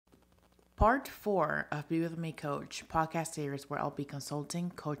part 4 of Be With Me Coach podcast series, where I'll be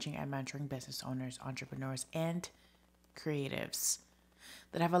consulting, coaching, and mentoring business owners, entrepreneurs, and creatives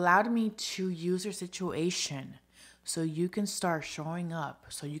that have allowed me to use your situation so you can start showing up,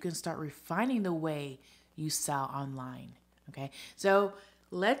 so you can start refining the way you sell online. Okay, so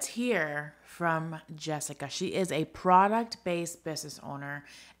let's hear from Jessica. She is a product-based business owner,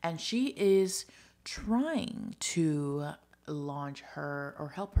 and she is trying to launch her or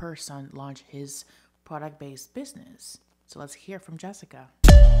help her son launch his product-based business. So let's hear from Jessica.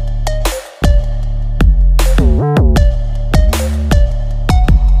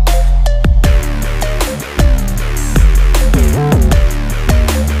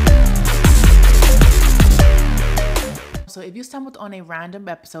 So if you stumbled on a random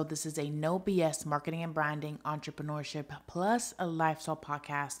episode, this is a no BS marketing and branding, entrepreneurship, plus a lifestyle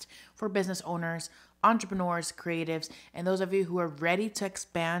podcast for business owners, entrepreneurs, creatives, and those of you who are ready to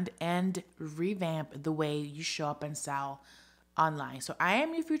expand and revamp the way you show up and sell online. So I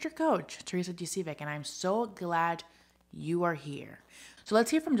am your future coach, Teresa and I'm so glad you are here. So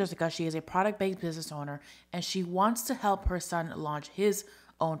let's hear from Jessica. She is a product-based business owner, and she wants to help her son launch his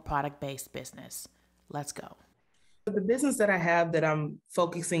own product-based business. Let's go. The business that I have that I'm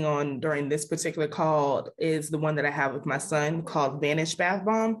focusing on during this particular call is the one that I have with my son called Vanish Bath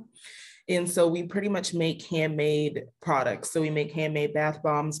Bomb. And so we pretty much make handmade products. So we make handmade bath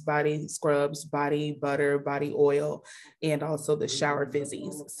bombs, body scrubs, body butter, body oil, and also the shower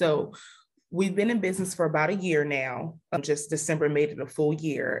fizzies. So we've been in business for about a year now. Just December made it a full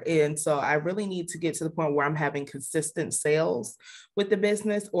year. And so I really need to get to the point where I'm having consistent sales with the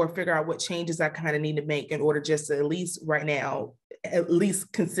business, or figure out what changes I kind of need to make in order just to, at least right now, at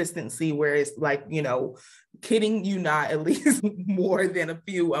least consistency, where it's like, kidding you not, at least more than a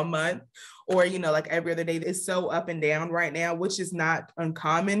few a month, or, like every other day. It's so up and down right now, which is not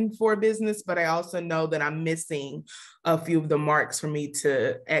uncommon for a business, but I also know that I'm missing a few of the marks for me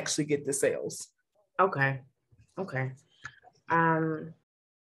to actually get the sales. Okay. Let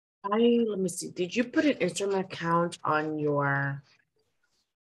me see. Did you put an Instagram account on your?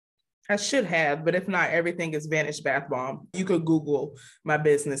 I should have, but if not, everything is Vanish Bath Bomb. You could Google my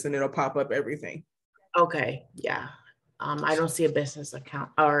business and it'll pop up everything. Okay. Yeah. I don't see a business account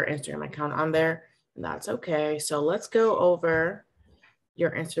or Instagram account on there. That's okay. So let's go over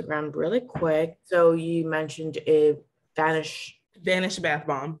your Instagram really quick. So you mentioned a Vanish Bath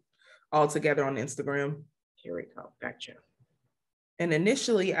Bomb all together on Instagram. Here we go. Gotcha. And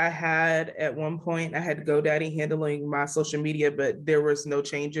initially at one point, I had GoDaddy handling my social media, but there was no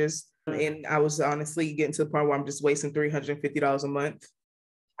changes. And I was honestly getting to the point where I'm just wasting $350 a month.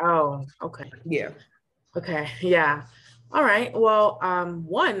 Oh, okay. Yeah. Okay. Yeah. All right. Well,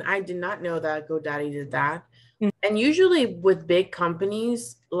 one, I did not know that GoDaddy did that. Mm-hmm. And usually with big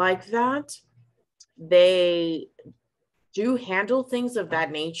companies like that, they do handle things of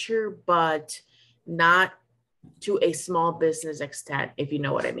that nature, but not to a small business extent, if you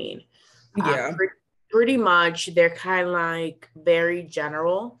know what I mean. Yeah. Pretty much they're kind of like very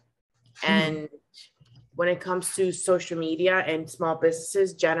general. And when it comes to social media and small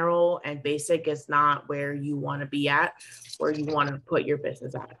businesses, general and basic is not where you want to be at, where you want to put your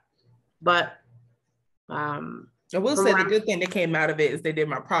business at. But I will say the good thing that came out of it is they did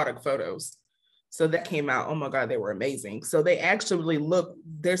my product photos. So that came out, oh my God, they were amazing. So they actually look,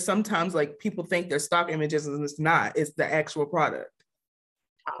 there's sometimes like people think they're stock images and it's not, it's the actual product.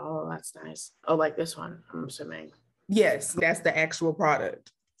 Oh, that's nice. Oh, like this one, I'm assuming. Yes, that's the actual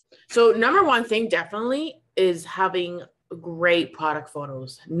product. So number one thing definitely is having great product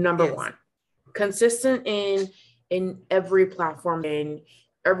photos. Number one, consistent in every platform, in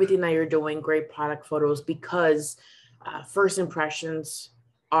everything that you're doing, great product photos, because first impressions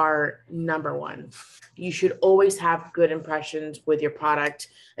are number one. You should always have good impressions with your product,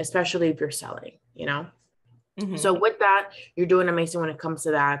 especially if you're selling, Mm-hmm. So with that, you're doing amazing when it comes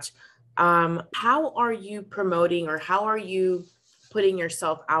to that. How are you promoting, or how are you putting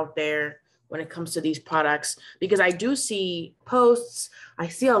yourself out there when it comes to these products? Because I do see posts, I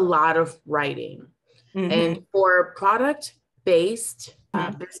see a lot of writing. Mm-hmm. And for product-based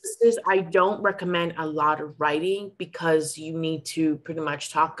businesses, I don't recommend a lot of writing, because you need to pretty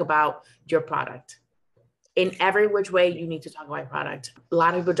much talk about your product. In every which way, you need to talk about your product. A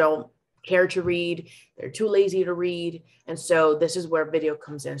lot of people don't care to read. They're too lazy to read. And so this is where video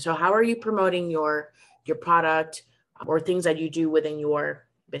comes in. So how are you promoting your product or things that you do within your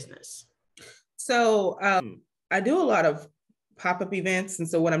business? So I do a lot of pop-up events. And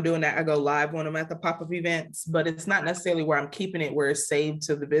so when I'm doing that, I go live when I'm at the pop-up events, but it's not necessarily where I'm keeping it, where it's saved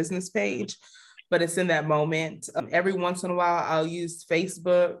to the business page, but it's in that moment. Every once in a while, I'll use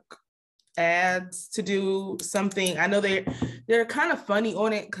Facebook ads to do something. I know they're kind of funny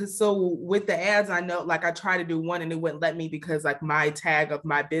on it, because so with the ads, I know like I tried to do one and it wouldn't let me because like my tag of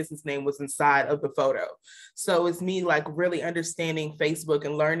my business name was inside of the photo. So it's me like really understanding Facebook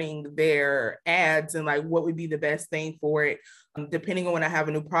and learning their ads and like what would be the best thing for it. Depending on when I have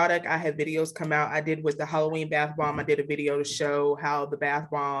a new product, I have videos come out. I did with the Halloween bath bomb, I did a video to show how the bath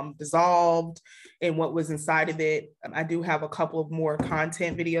bomb dissolved and what was inside of it. I do have a couple of more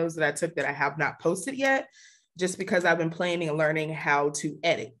content videos that I took that I have not posted yet, just because I've been planning and learning how to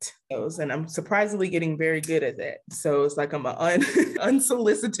edit those. And I'm surprisingly getting very good at that. So it's like I'm an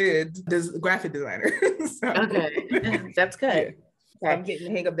unsolicited graphic designer. So, okay, that's good. Yeah. I'm getting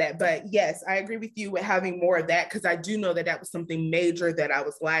the hang of that. But yes, I agree with you with having more of that, because I do know that that was something major that I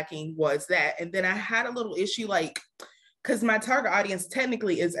was lacking, was that. And then I had a little issue, like, because my target audience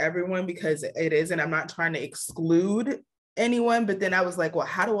technically is everyone, because it is, and I'm not trying to exclude anyone. But then I was like, well,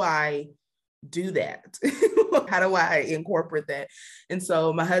 how do I do that? How do I incorporate that? And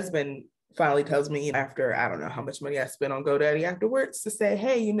so my husband finally tells me, after I don't know how much money I spent on GoDaddy afterwards, to say,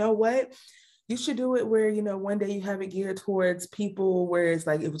 hey, you know what? You should do it where, you know, one day you have it geared towards people where it's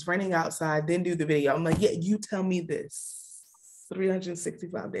like, it was raining outside, then do the video. I'm like, yeah, you tell me this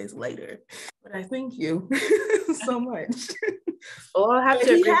 365 days later. But I thank you so much. Well, I have but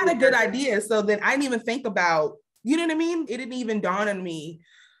to he agree had with a good her. idea. So then I didn't even think about, you know what I mean? It didn't even dawn on me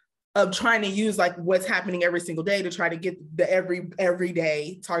of trying to use like what's happening every single day to try to get the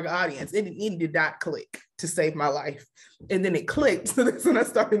everyday target audience. It did not click to save my life. And then it clicked. So that's when I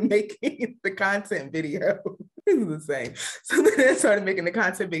started making the content video. It's the same. So then I started making the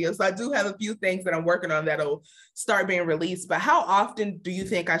content video. So I do have a few things that I'm working on that'll start being released. But how often do you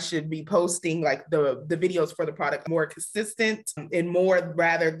think I should be posting like the videos for the product? More consistent and more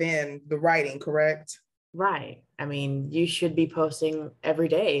rather than the writing, correct? Right. I mean, you should be posting every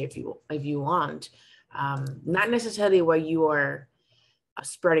day if you want. Not necessarily where you are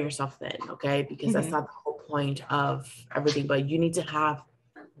spreading yourself thin, okay? Because that's not the whole point of everything, but you need to have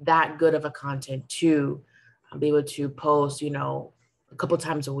that good of a content to be able to post, you know, a couple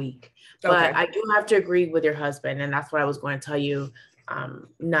times a week. But I do have to agree with your husband, and that's what I was going to tell you.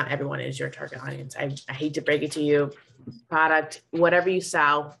 Not everyone is your target audience. I hate to break it to you. Product, whatever you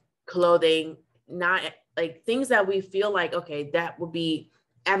sell, clothing, not like things that we feel like, okay, that would be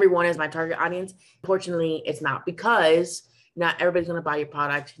everyone is my target audience. Unfortunately, it's not, because not everybody's going to buy your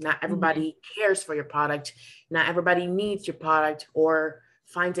product. Not everybody cares for your product. Not everybody needs your product or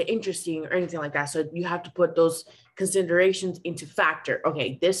finds it interesting or anything like that. So you have to put those considerations into factor.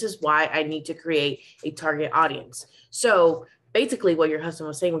 Okay, this is why I need to create a target audience. So basically what your husband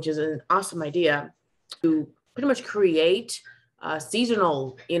was saying, which is an awesome idea, to pretty much create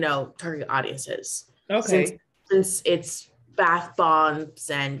seasonal, you know, target audiences. Okay. Since it's bath bombs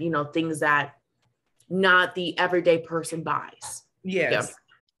and, you know, things that not the everyday person buys. Yes. Yeah.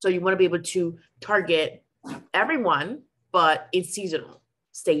 So you want to be able to target everyone, but in seasonal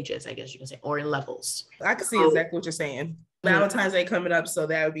stages, I guess you can say, or in levels. I can see exactly what you're saying. Valentine's Day coming up, so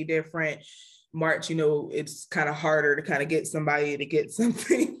that would be different. March, you know, it's kind of harder to kind of get somebody to get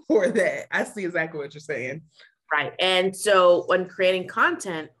something for that. I see exactly what you're saying. Right. And so when creating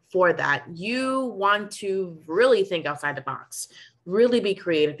content for that, you want to really think outside the box, really be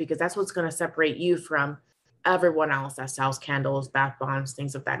creative, because that's what's going to separate you from everyone else that sells candles, bath bombs,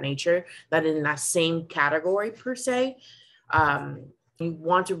 things of that nature, that in that same category per se. You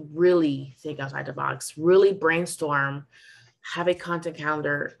want to really think outside the box, really brainstorm, have a content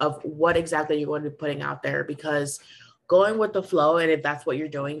calendar of what exactly you're going to be putting out there, because going with the flow, and if that's what you're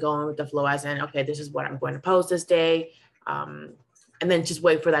doing, going with the flow as in, okay, this is what I'm going to post this day, and then just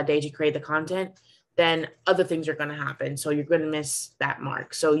wait for that day to create the content, then other things are going to happen. So you're going to miss that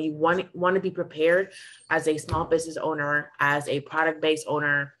mark. So you want to be prepared as a small business owner, as a product-based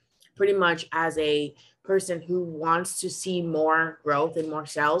owner, pretty much as a person who wants to see more growth and more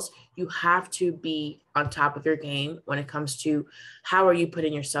sales. You have to be on top of your game when it comes to how are you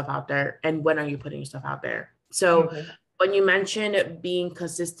putting yourself out there and when are you putting yourself out there. So when you mentioned being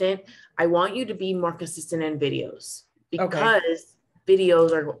consistent, I want you to be more consistent in videos, because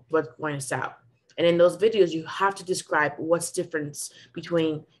videos are what's going to sell. And in those videos, you have to describe what's difference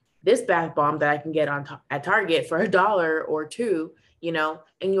between this bath bomb that I can get at Target for $1 or $2, you know,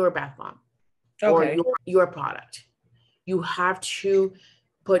 and your bath bomb or your product. You have to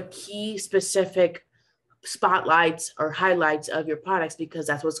put key specific spotlights or highlights of your products, because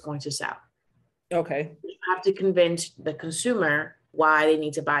that's what's going to sell. Okay. You have to convince the consumer why they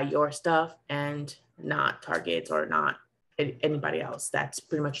need to buy your stuff and not Target or not anybody else that's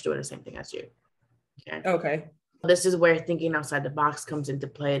pretty much doing the same thing as you. Okay. This is where thinking outside the box comes into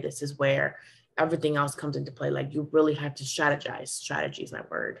play. This is where everything else comes into play. Like you really have to strategize. Strategy is my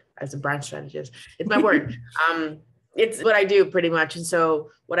word as a brand strategist. It's my word. It's what I do pretty much. And so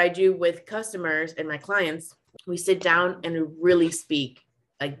what I do with customers and my clients, we sit down and really speak,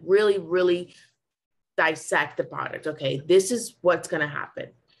 like really, really dissect the product. Okay, this is what's going to happen.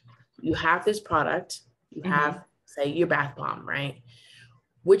 You have this product, you have, say, your bath bomb, right?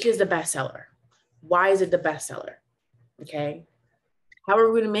 Which is the best seller? Why is it the best seller? Okay. How are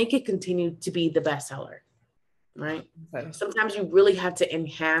we going to make it continue to be the best seller? Right. Okay. Sometimes you really have to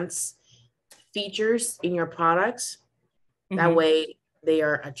enhance features in your products. That way they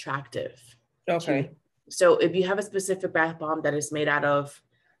are attractive. Okay. So if you have a specific bath bomb that is made out of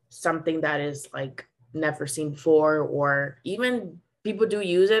something that is like never seen before, or even people do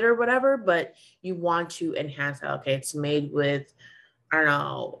use it or whatever, but you want to enhance it. Okay. It's made with, I don't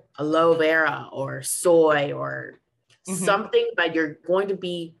know, aloe vera or soy or something, but you're going to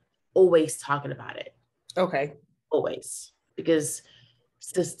be always talking about it. Okay. Always. Because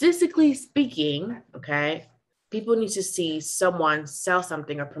statistically speaking, okay, people need to see someone sell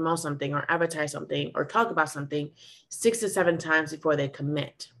something or promote something or advertise something or talk about something 6 to 7 times before they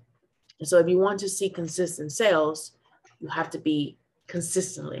commit. And so if you want to see consistent sales, you have to be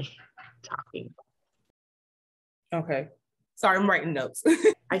consistently talking. Okay. Sorry, I'm writing notes.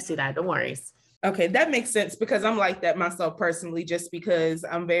 I see that. Don't worry. Okay, that makes sense because I'm like that myself personally, just because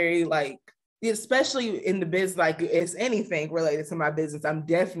I'm very like, especially in the biz, like it's anything related to my business, I'm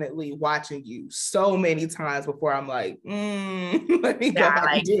definitely watching you so many times before I'm like, let me go ahead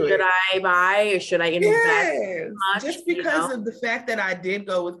and do it. Should I buy or should I invest? Much, just because of the fact that I did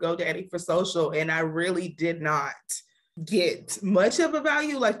go with GoDaddy for social and I really did not get much of a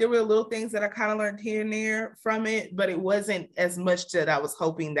value. Like there were little things that I kind of learned here and there from it, but it wasn't as much that I was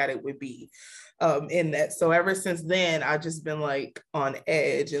hoping that it would be. In that. So ever since then, I've just been like on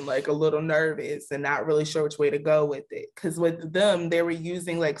edge and like a little nervous and not really sure which way to go with it. Because with them, they were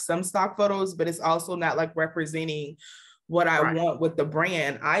using like some stock photos, but it's also not like representing what I want with the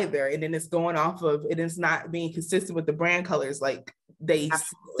brand either. And then it's going off of, it is not being consistent with the brand colors like they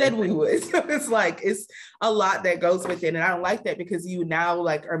said we would. So it's like, it's a lot that goes with it. And I don't like that because you now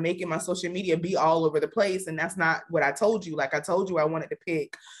like are making my social media be all over the place. And that's not what I told you. Like I told you I wanted to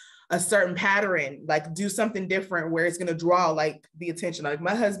pick a certain pattern, like do something different where it's going to draw like the attention. Like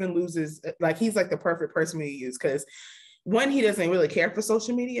my husband loses, like he's like the perfect person to use because one, he doesn't really care for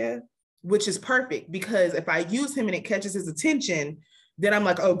social media, which is perfect because if I use him and it catches his attention, then I'm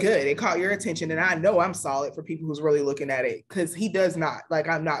like, oh, good, it caught your attention. And I know I'm solid for people who's really looking at it because he does not, like,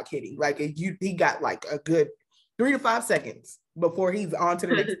 I'm not kidding. Like he got like a good 3 to 5 seconds before he's on to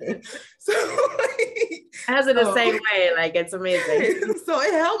the next thing. So has it the same way, like it's amazing. So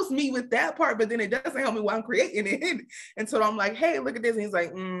it helps me with that part, but then it doesn't help me while I'm creating it. And so I'm like, hey, look at this. And he's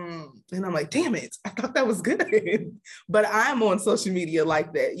like, and I'm like, damn it, I thought that was good. But I'm on social media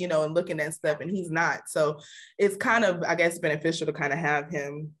like that, you know, and looking at stuff, and he's not. So it's kind of, I guess, beneficial to kind of have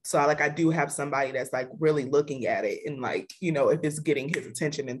him. So I do have somebody that's like really looking at it and like, you know, if it's getting his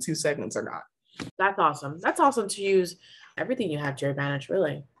attention in 2 seconds or not. That's awesome. That's awesome to use everything you have to your advantage,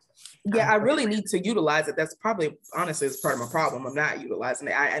 really. Yeah, I really need to utilize it. That's probably, honestly, it's part of my problem. I'm not utilizing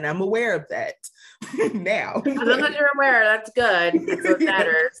it. And I'm aware of that now. As long as you're aware, that's good. That's what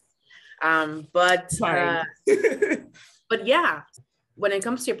matters. But yeah, when it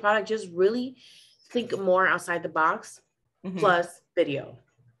comes to your product, just really think more outside the box, plus video,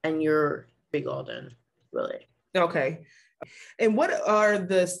 and you're big golden, really. Okay. And what are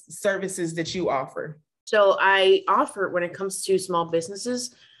the services that you offer? So I offer, when it comes to small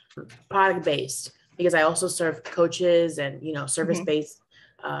businesses, product-based, because I also serve coaches and, you know, service-based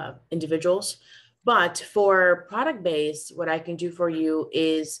individuals. But for product-based, what I can do for you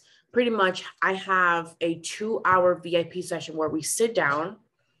is pretty much, I have a 2-hour VIP session where we sit down,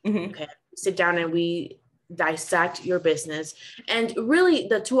 sit down and we dissect your business. And really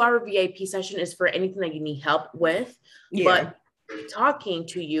the 2-hour VIP session is for anything that you need help with, but talking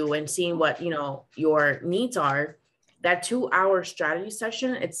to you and seeing what, you know, your needs are. That 2-hour strategy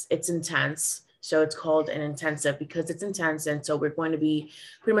session, it's intense. So it's called an intensive because it's intense. And so we're going to be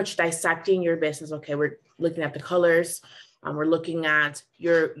pretty much dissecting your business. Okay, we're looking at the colors. We're looking at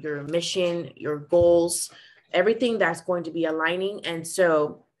your mission, your goals, everything that's going to be aligning. And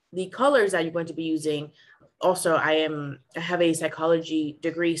so the colors that you're going to be using, also, I have a psychology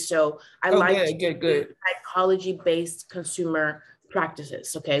degree. So I good psychology-based consumer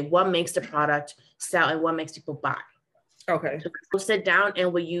practices. Okay, what makes the product sell and what makes people buy. Okay. So we'll sit down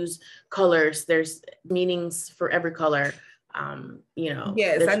and we'll use colors. There's meanings for every color.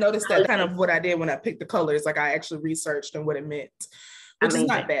 Yes, I noticed that kind of what I did when I picked the colors. Like I actually researched and what it meant, which is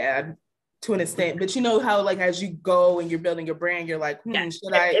not bad to an extent. But you know how like as you go and you're building your brand, you're like, should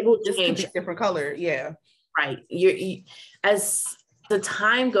I just pick this different color? Yeah. Right. You as the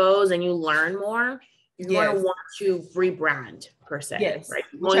time goes and you learn more, you're going to want to rebrand per se. Yes. Right.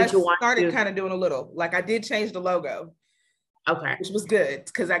 Which I started kind of doing a little. Like I did change the logo. Okay. Which was good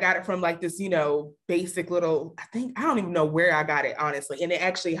because I got it from like this, basic little, I don't even know where I got it, honestly. And it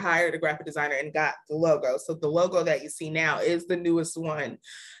actually hired a graphic designer and got the logo. So the logo that you see now is the newest one.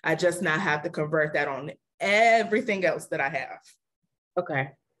 I just now have to convert that on everything else that I have. Okay.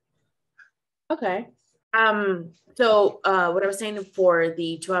 So what I was saying for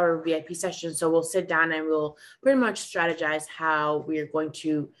the 2-hour VIP session, so we'll sit down and we'll pretty much strategize how we're going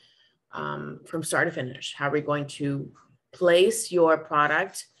to, from start to finish, how we're going to place your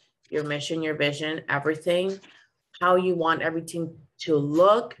product, your mission, your vision, everything, how you want everything to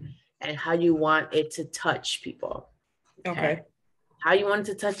look, and how you want it to touch people. Okay. How you want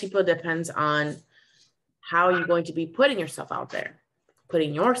it to touch people depends on how you're going to be putting yourself out there,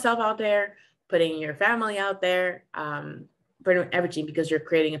 putting your family out there, putting everything, because you're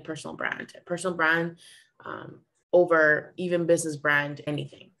creating a personal brand over even business brand,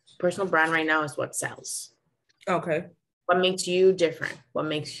 anything. Personal brand right now is what sells. Okay. What makes you different? What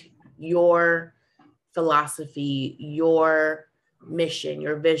makes your philosophy, your mission,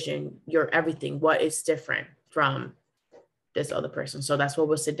 your vision, your everything, what is different from this other person? So that's what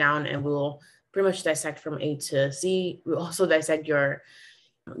we'll sit down and we'll pretty much dissect from A to Z. We'll also dissect your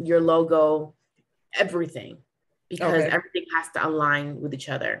logo, everything, because everything has to align with each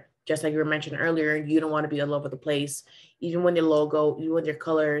other. Just like you were mentioning earlier, you don't want to be all over the place, even with your logo, even with your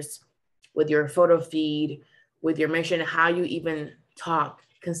colors, with your photo feed, with your mission, how you even talk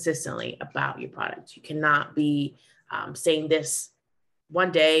consistently about your product. You cannot be saying this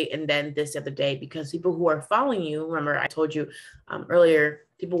one day and then this other day, because people who are following you, remember I told you earlier,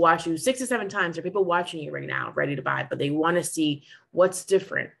 people watch you 6 to 7 times, or people watching you right now ready to buy, but they want to see what's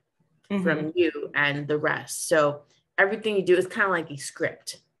different from you and the rest. So everything you do is kind of like a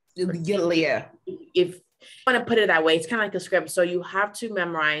script. Yeah. If you want to put it that way, it's kind of like a script. So you have to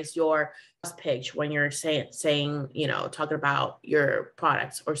memorize your pitch when you're saying, talking about your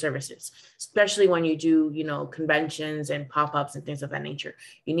products or services, especially when you do, conventions and pop-ups and things of that nature.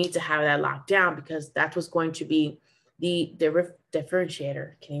 You need to have that locked down, because that's what's going to be the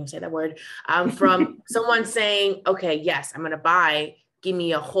differentiator. Can't even say that word. From someone saying, okay, yes, I'm going to buy, give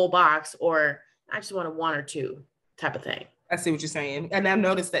me a whole box, or I just want a 1 or 2 type of thing. I see what you're saying. And I've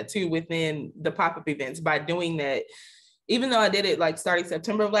noticed that too within the pop-up events. By doing that, even though I did it like starting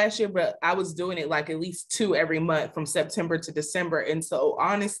September of last year, but I was doing it like at least 2 every month from September to December. And so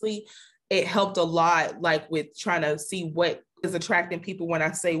honestly, it helped a lot, like with trying to see what is attracting people when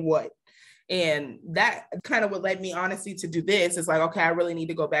I say what. And that kind of what led me honestly to do this. Is like, okay, I really need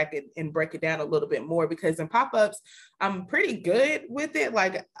to go back and break it down a little bit more, because in pop-ups, I'm pretty good with it.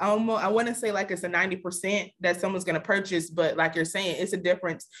 Like I want to say like it's a 90% that someone's going to purchase, but like you're saying, it's a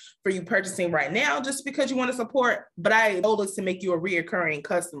difference for you purchasing right now just because you want to support. But I told us to make you a reoccurring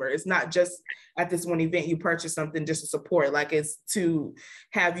customer. It's not just at this one event you purchase something just to support. Like it's to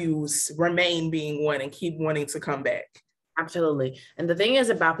have you remain being one and keep wanting to come back. Absolutely. And the thing is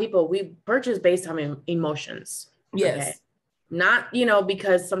about people, we purchase based on emotions. Yes. Okay? Not,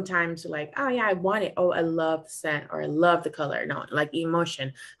 because sometimes like, oh yeah, I want it. Oh, I love the scent, or I love the color. No, like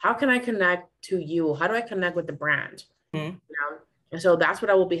emotion. How can I connect to you? How do I connect with the brand? Mm-hmm. And so that's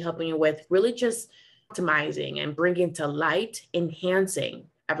what I will be helping you with, really just optimizing and bringing to light, enhancing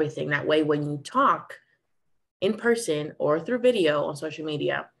everything. That way, when you talk in person or through video on social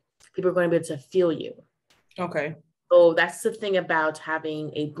media, people are going to be able to feel you. Okay. So that's the thing about having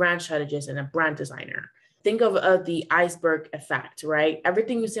a brand strategist and a brand designer. Think of the iceberg effect, right?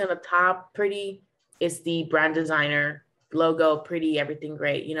 Everything you see on the top, pretty, is the brand designer logo, pretty, everything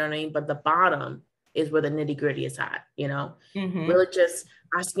great, you know what I mean? But the bottom is where the nitty gritty is at, really just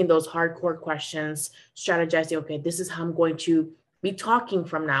asking those hardcore questions, strategizing, okay, this is how I'm going to be talking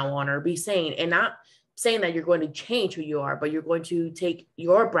from now on, or be saying, and not saying that you're going to change who you are, but you're going to take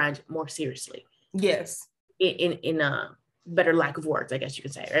your brand more seriously. Yes. In a better lack of words, I guess you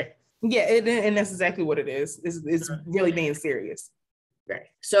could say, right? Yeah, and that's exactly what it is. It's really being serious. Right.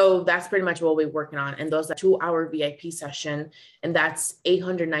 So that's pretty much what we're working on. And those are 2-hour VIP session, and that's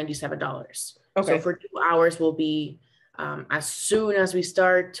 $897. Okay. So for 2 hours will be as soon as we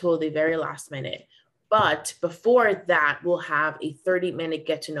start till the very last minute. But before that, we'll have a 30-minute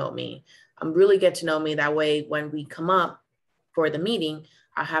get to know me. Really get to know me. That way, when we come up for the meeting,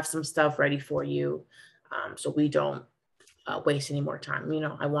 I'll have some stuff ready for you. So we don't waste any more time.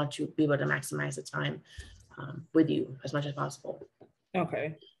 I want to be able to maximize the time with you as much as possible.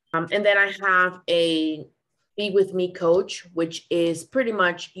 Okay. And then I have a Be With Me coach, which is pretty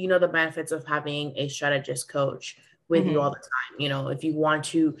much, the benefits of having a strategist coach with you all the time. If you want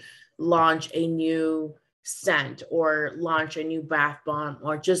to launch a new scent or launch a new bath bomb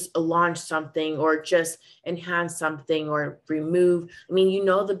or just launch something or just enhance something or remove,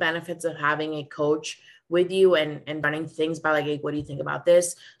 the benefits of having a coach with you and running things by like, hey, what do you think about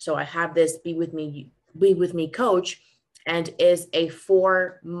this? So I have this Be With Me coach, and is a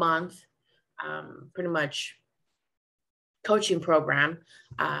 4-month pretty much coaching program,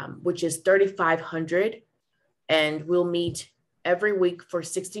 which is $3,500, and we'll meet every week for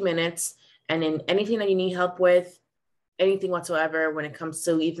 60 minutes. And in anything that you need help with, anything whatsoever, when it comes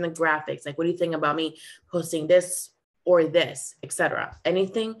to even the graphics, like what do you think about me posting this or this, etc.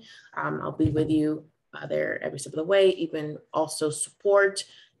 Anything, I'll be with you there every step of the way. Even also support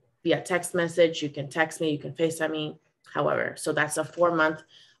via text message. You can text me, you can FaceTime me, however. So that's a 4-month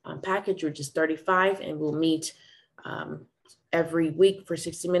package, which is $35, and we'll meet every week for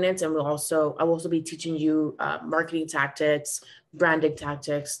 60 minutes. And I'll also be teaching you marketing tactics, branding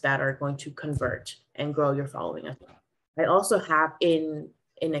tactics that are going to convert and grow your following. I also have in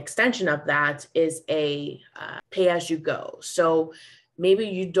extension of that is a pay as you go. So maybe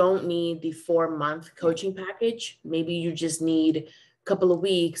you don't need the 4-month coaching package. Maybe you just need a couple of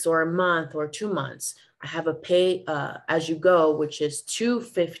weeks or a month or 2 months. I have a pay as you go, which is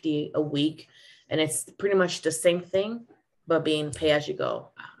 $250 a week. And it's pretty much the same thing, but being pay as you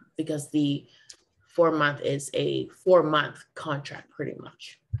go, because the 4-month is a 4-month contract pretty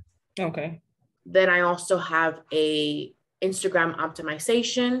much. Okay. Then I also have a Instagram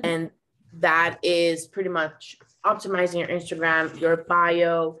optimization, and that is pretty much optimizing your Instagram, your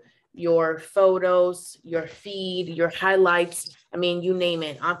bio, your photos, your feed, your highlights. You name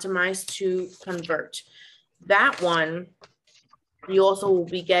it, optimize to convert. That one, you also will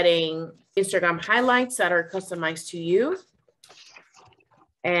be getting Instagram highlights that are customized to you,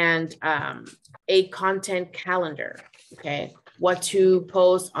 and a content calendar. Okay. What to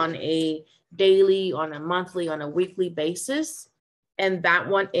post on a daily, on a monthly, on a weekly basis. And that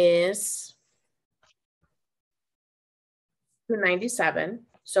one is $297.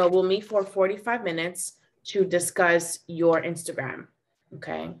 So we'll meet for 45 minutes to discuss your Instagram.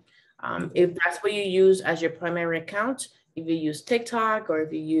 Okay. If that's what you use as your primary account, if you use TikTok or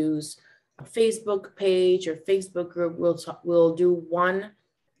if you use a Facebook page or Facebook group, we'll do one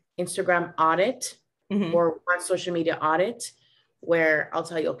Instagram audit or one social media audit, where I'll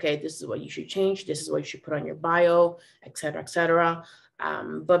tell you, okay, this is what you should change. This is what you should put on your bio, et cetera, et cetera.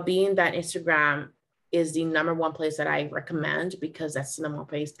 But being that Instagram is the #1 place that I recommend, because that's the #1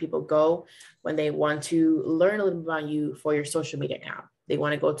 place people go when they want to learn a little bit about you for your social media account. They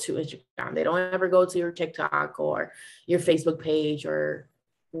want to go to Instagram. They don't ever go to your TikTok or your Facebook page or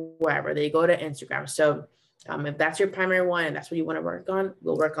wherever. They go to Instagram. So if that's your primary one and that's what you want to work on,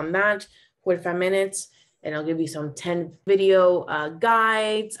 we'll work on that 45 minutes. And I'll give you some 10 video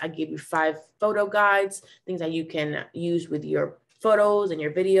guides. I give you 5 photo guides, things that you can use with your photos and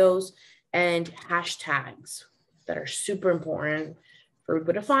your videos, and hashtags that are super important for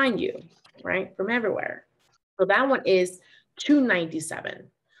people to find you, right? From everywhere. So that one is $297.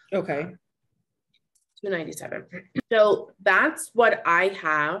 Okay. $297. So that's what I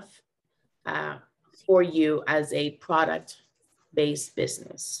have for you as a product-based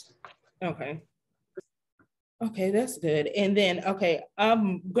business. Okay. Okay, that's good. And then, okay,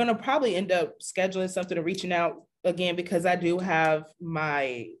 I'm going to probably end up scheduling something or reaching out again, because I do have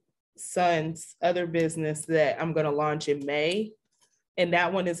my son's other business that I'm going to launch in May. And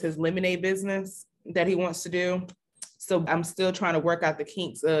that one is his lemonade business that he wants to do. So I'm still trying to work out the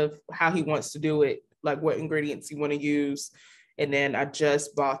kinks of how he wants to do it, like what ingredients you want to use. And then I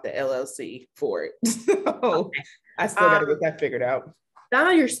just bought the LLC for it. So okay. I still got to get that figured out. Now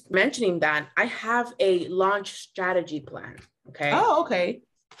that you're mentioning that, I have a launch strategy plan. Okay. Oh, okay.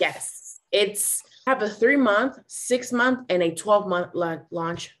 Yes. I have a 3-month, 6-month, and a 12-month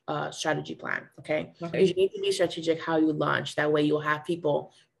launch strategy plan. Okay. Because you need to be strategic how you launch. That way you'll have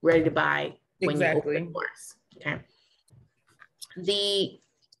people ready to buy when you open the doors. Okay. The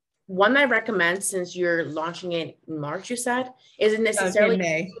one I recommend, since you're launching it in March, you said, isn't necessarily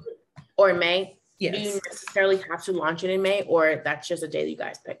May. Or May. Yes. Do you necessarily have to launch it in May, or that's just a day that you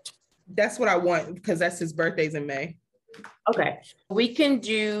guys picked? That's what I want, because that's his birthday's in May. Okay. We can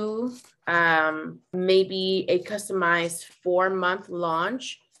do maybe a customized 4-month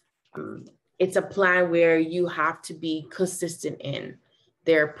launch. It's a plan where you have to be consistent in.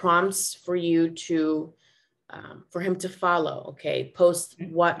 There are prompts for you to for him to follow. Okay, post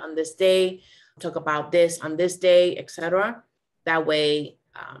what on this day, talk about this on this day, etc. That way,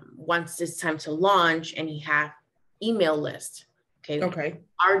 once it's time to launch and he have email list. Okay.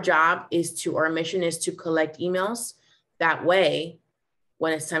 Our mission is to collect emails. That way,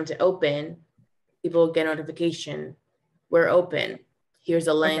 when it's time to open, people will get notification. We're open. Here's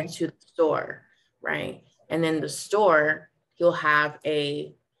a link to the store, right? And then the store, he'll have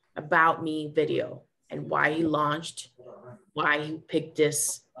a about me video and why he launched, why he picked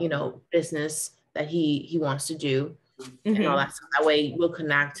this, business that he wants to do, and all that stuff. That way we'll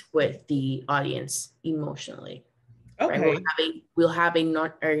connect with the audience emotionally. Okay. Right? We'll have a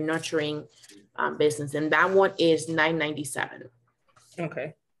nurturing business, and that one is $9.97.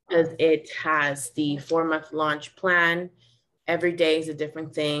 Okay. Because it has the 4-month launch plan. Every day is a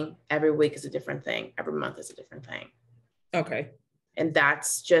different thing. Every week is a different thing. Every month is a different thing. Okay. And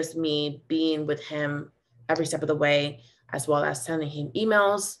that's just me being with him every step of the way, as well as sending him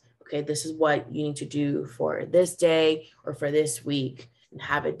emails. Okay, this is what you need to do for this day or for this week, and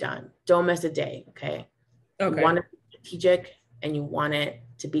have it done. Don't miss a day. Okay. You want it to be strategic and you want it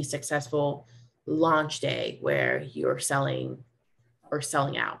to be successful. Launch day where you're selling or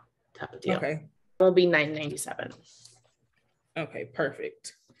selling out type of deal. Okay. It will be $9.97. Okay,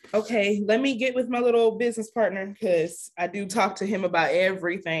 perfect. Okay, let me get with my little business partner because I do talk to him about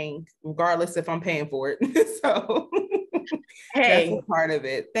everything, regardless if I'm paying for it. So that's a part of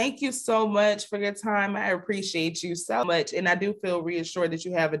it. Thank you so much for your time. I appreciate you so much. And I do feel reassured that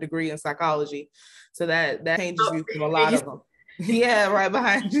you have a degree in psychology. So that changes you from a lot of them. Yeah, right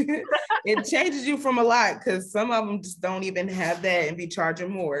behind you. It changes you from a lot because some of them just don't even have that and be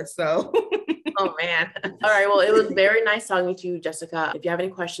charging more. So oh man. All right. Well, it was very nice talking to you, Jessica. If you have any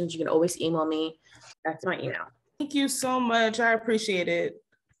questions, you can always email me. That's my email. Thank you so much. I appreciate it.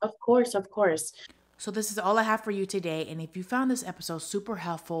 Of course, of course. So this is all I have for you today. And if you found this episode super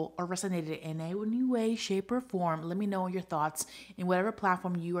helpful or resonated in any way, shape, or form, let me know your thoughts in whatever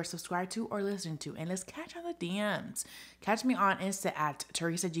platform you are subscribed to or listening to. And let's catch on the DMs. Catch me on Insta at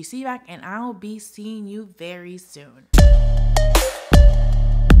Teresa G. Seaback, and I'll be seeing you very soon.